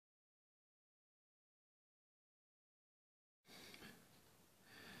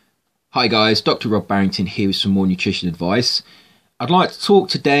Hi guys, Dr. Rob Barrington here with some more nutrition advice. I'd like to talk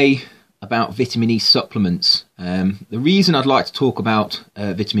today about vitamin E supplements. The reason I'd like to talk about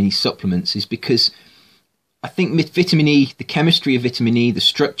vitamin E supplements is because I think vitamin E, the chemistry of vitamin E, the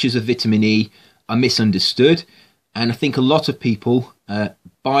structures of vitamin E are misunderstood, and I think a lot of people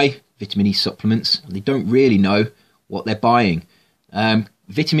buy vitamin E supplements and they don't really know what they're buying.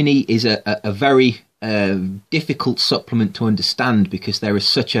 Vitamin E is a very difficult supplement to understand because there is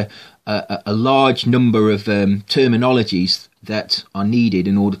such a large number of terminologies that are needed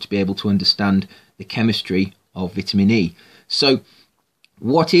in order to be able to understand the chemistry of vitamin E. So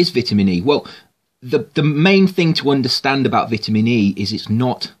what is vitamin E? Well, the main thing to understand about vitamin E is it's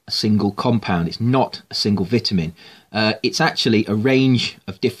not a single compound. It's not a single vitamin. It's actually a range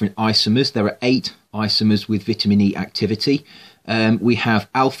of different isomers. There are 8 isomers with vitamin E activity. We have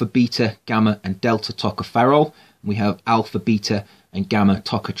alpha, beta, gamma and delta tocopherol. We have alpha, beta and gamma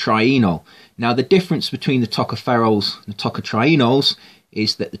tocotrienol. Now the difference between the tocopherols and the tocotrienols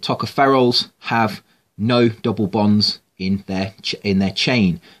is that the tocopherols have no double bonds in their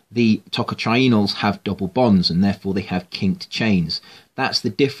chain. The tocotrienols have double bonds and therefore they have kinked chains. That's the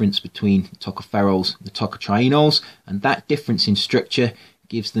difference between the tocopherols and the tocotrienols, and that difference in structure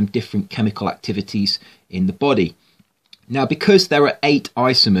gives them different chemical activities in the body. Now, because there are 8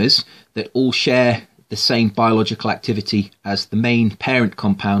 isomers that all share the same biological activity as the main parent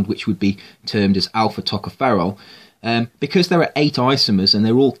compound, which would be termed as alpha tocopherol, because there are 8 isomers and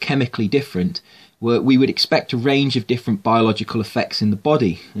they're all chemically different, we would expect a range of different biological effects in the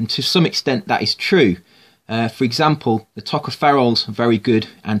body. And to some extent that is true. For example, the tocopherols are very good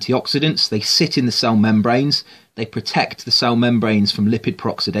antioxidants. They sit in the cell membranes. They protect the cell membranes from lipid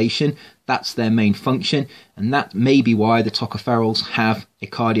peroxidation. That's their main function, and that may be why the tocopherols have a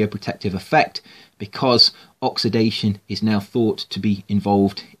cardioprotective effect, because oxidation is now thought to be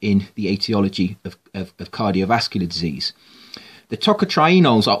involved in the etiology of cardiovascular disease. The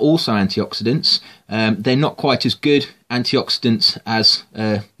tocotrienols are also antioxidants. They're not quite as good antioxidants as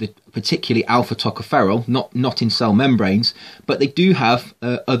the particularly alpha tocopherol, not in cell membranes, but they do have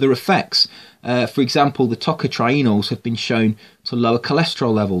other effects. For example, the tocotrienols have been shown to lower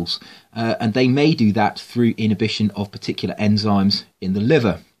cholesterol levels, and they may do that through inhibition of particular enzymes in the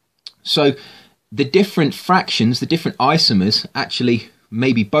liver. So the different fractions, the different isomers, actually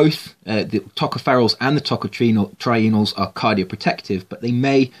maybe both the tocopherols and the tocotrienols are cardioprotective, but they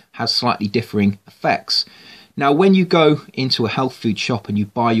may have slightly differing effects. Now, when you go into a health food shop and you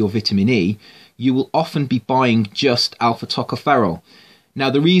buy your vitamin E, you will often be buying just alpha tocopherol. Now,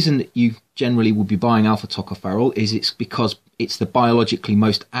 the reason that you generally will be buying alpha tocopherol is it's because it's the biologically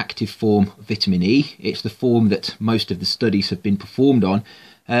most active form of vitamin E. It's the form that most of the studies have been performed on.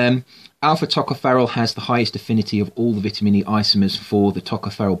 Alpha tocopherol has the highest affinity of all the vitamin E isomers for the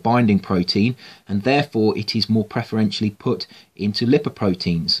tocopherol binding protein, and therefore it is more preferentially put into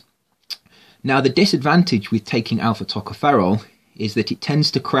lipoproteins. Now, the disadvantage with taking alpha tocopherol is that it tends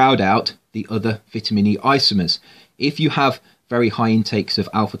to crowd out the other vitamin E isomers. If you have very high intakes of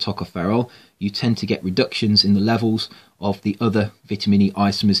alpha tocopherol, you tend to get reductions in the levels of the other vitamin E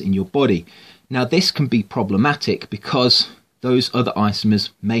isomers in your body. Now, this can be problematic because those other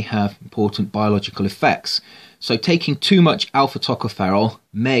isomers may have important biological effects. So taking too much alpha tocopherol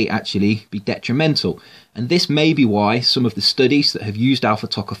may actually be detrimental. And this may be why some of the studies that have used alpha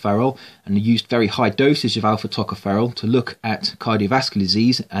tocopherol and used very high dosage of alpha tocopherol to look at cardiovascular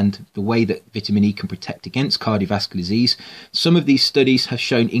disease and the way that vitamin E can protect against cardiovascular disease, some of these studies have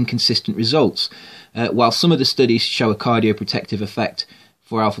shown inconsistent results. While some of the studies show a cardioprotective effect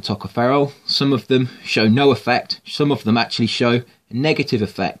for alpha tocopherol, some of them show no effect, some of them actually show a negative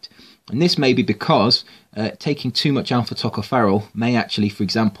effect. And this may be because taking too much alpha tocopherol may actually, for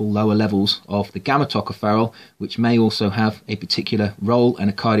example, lower levels of the gamma tocopherol, which may also have a particular role and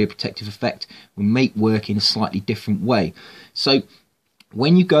a cardioprotective effect, may work in a slightly different way. So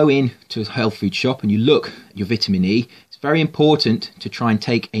when you go into a health food shop and you look at your vitamin E, it's very important to try and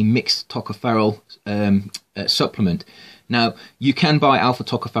take a mixed tocopherol supplement. Now, you can buy alpha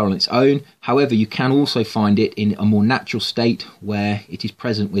tocopherol on its own. However, you can also find it in a more natural state where it is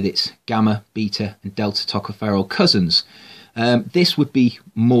present with its gamma, beta and delta tocopherol cousins. This would be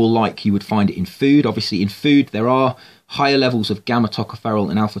more like you would find it in food. Obviously, in food, there are higher levels of gamma tocopherol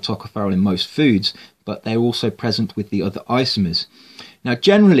and alpha tocopherol in most foods, but they're also present with the other isomers. Now,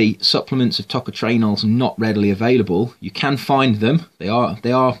 generally, supplements of tocotrienols are not readily available. You can find them. They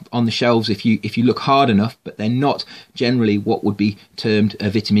are on the shelves if you look hard enough, but they're not generally what would be termed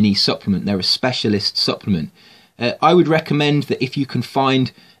a vitamin E supplement. They're a specialist supplement. I would recommend that if you can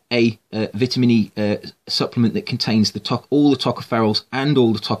find a vitamin E supplement that contains all the tocopherols and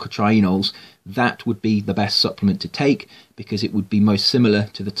all the tocotrienols, that would be the best supplement to take, because it would be most similar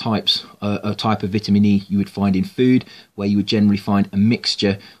to the type of vitamin E you would find in food, where you would generally find a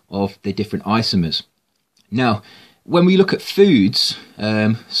mixture of the different isomers. Now, when we look at foods,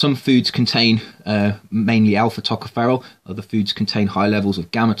 some foods contain mainly alpha tocopherol, other foods contain high levels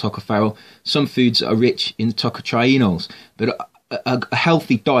of gamma tocopherol, some foods are rich in the tocotrienols, but a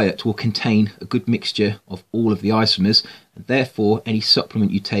healthy diet will contain a good mixture of all of the isomers, and therefore any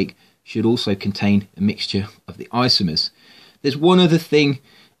supplement you take should also contain a mixture of the isomers. There's one other thing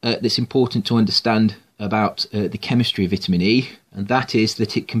that's important to understand about the chemistry of vitamin E, and that is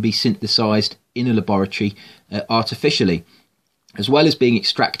that it can be synthesized in a laboratory artificially. As well as being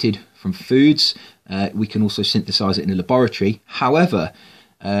extracted from foods, we can also synthesize it in a laboratory. However,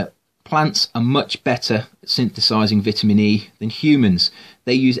 plants are much better at synthesizing vitamin E than humans.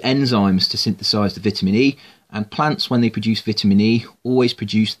 They use enzymes to synthesize the vitamin E, and plants, when they produce vitamin E, always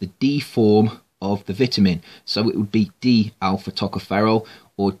produce the D form of the vitamin. So it would be D-alpha tocopherol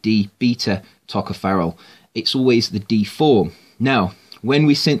or D-beta tocopherol. It's always the D form. Now, when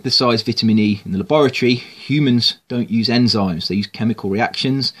we synthesize vitamin E in the laboratory, humans don't use enzymes. They use chemical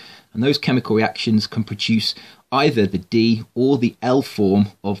reactions, and those chemical reactions can produce either the D or the L form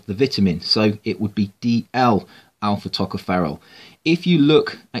of the vitamin. So it would be DL alpha tocopherol. If you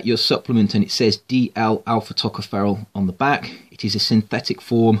look at your supplement and it says DL alpha tocopherol on the back, it is a synthetic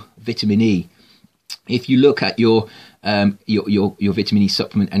form of vitamin E. If you look at your vitamin E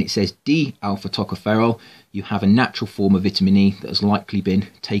supplement and it says D alpha tocopherol, you have a natural form of vitamin E that has likely been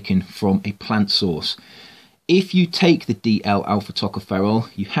taken from a plant source. If you take the DL alpha tocopherol,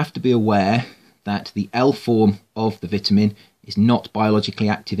 you have to be aware that the L form of the vitamin is not biologically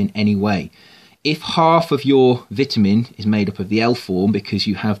active in any way. If half of your vitamin is made up of the L form, because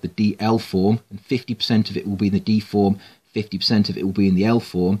you have the DL form, and 50% of it will be in the D form, 50% of it will be in the L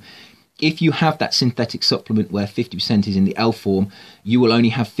form, if you have that synthetic supplement where 50% is in the L form, you will only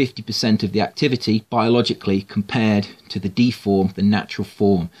have 50% of the activity biologically compared to the D form, the natural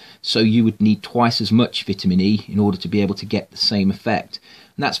form. So you would need twice as much vitamin E in order to be able to get the same effect.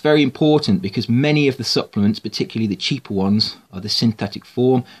 And that's very important, because many of the supplements, particularly the cheaper ones, are the synthetic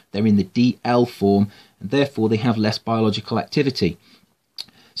form. They're in the DL form, and therefore they have less biological activity.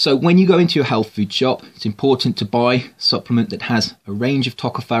 So when you go into your health food shop, it's important to buy a supplement that has a range of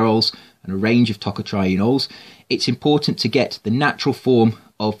tocopherols and a range of tocotrienols. It's important to get the natural form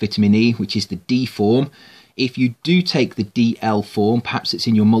of vitamin E, which is the D form. If you do take the DL form, perhaps it's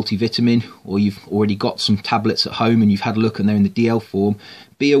in your multivitamin, or you've already got some tablets at home and you've had a look and they're in the DL form,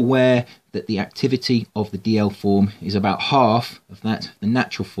 be aware that the activity of the DL form is about half of that, the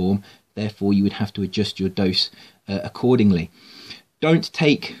natural form. Therefore, you would have to adjust your dose accordingly. Don't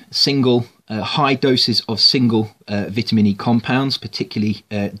take high doses of single vitamin E compounds, particularly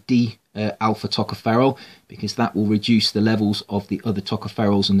D-alpha tocopherol, because that will reduce the levels of the other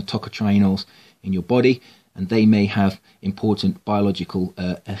tocopherols and the tocotrienols in your body, and they may have important biological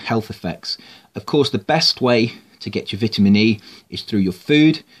health effects. Of course, the best way to get your vitamin E is through your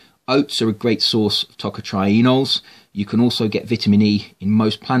food. Oats are a great source of tocotrienols. You can also get vitamin E in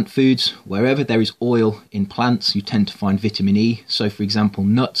most plant foods. Wherever there is oil in plants, you tend to find vitamin E. So, for example,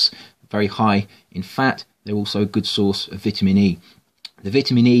 nuts are very high in fat. They're also a good source of vitamin E. The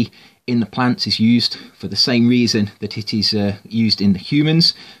vitamin E in the plants is used for the same reason that it is used in the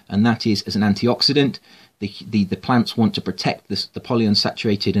humans, and that is as an antioxidant. The plants want to protect the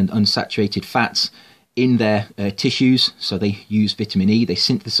polyunsaturated and unsaturated fats in their tissues, so they use vitamin E. They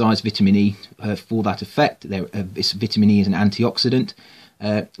synthesize vitamin E for that effect. Vitamin E is an antioxidant.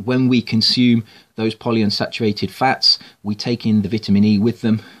 When we consume those polyunsaturated fats, we take in the vitamin E with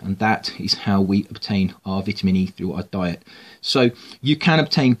them, and that is how we obtain our vitamin E through our diet. So you can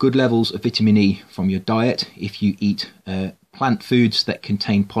obtain good levels of vitamin E from your diet if you eat plant foods that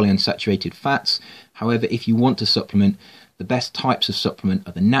contain polyunsaturated fats. However, if you want to supplement, the best types of supplement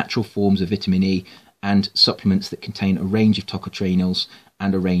are the natural forms of vitamin E and supplements that contain a range of tocotrienols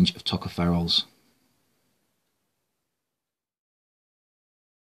and a range of tocopherols.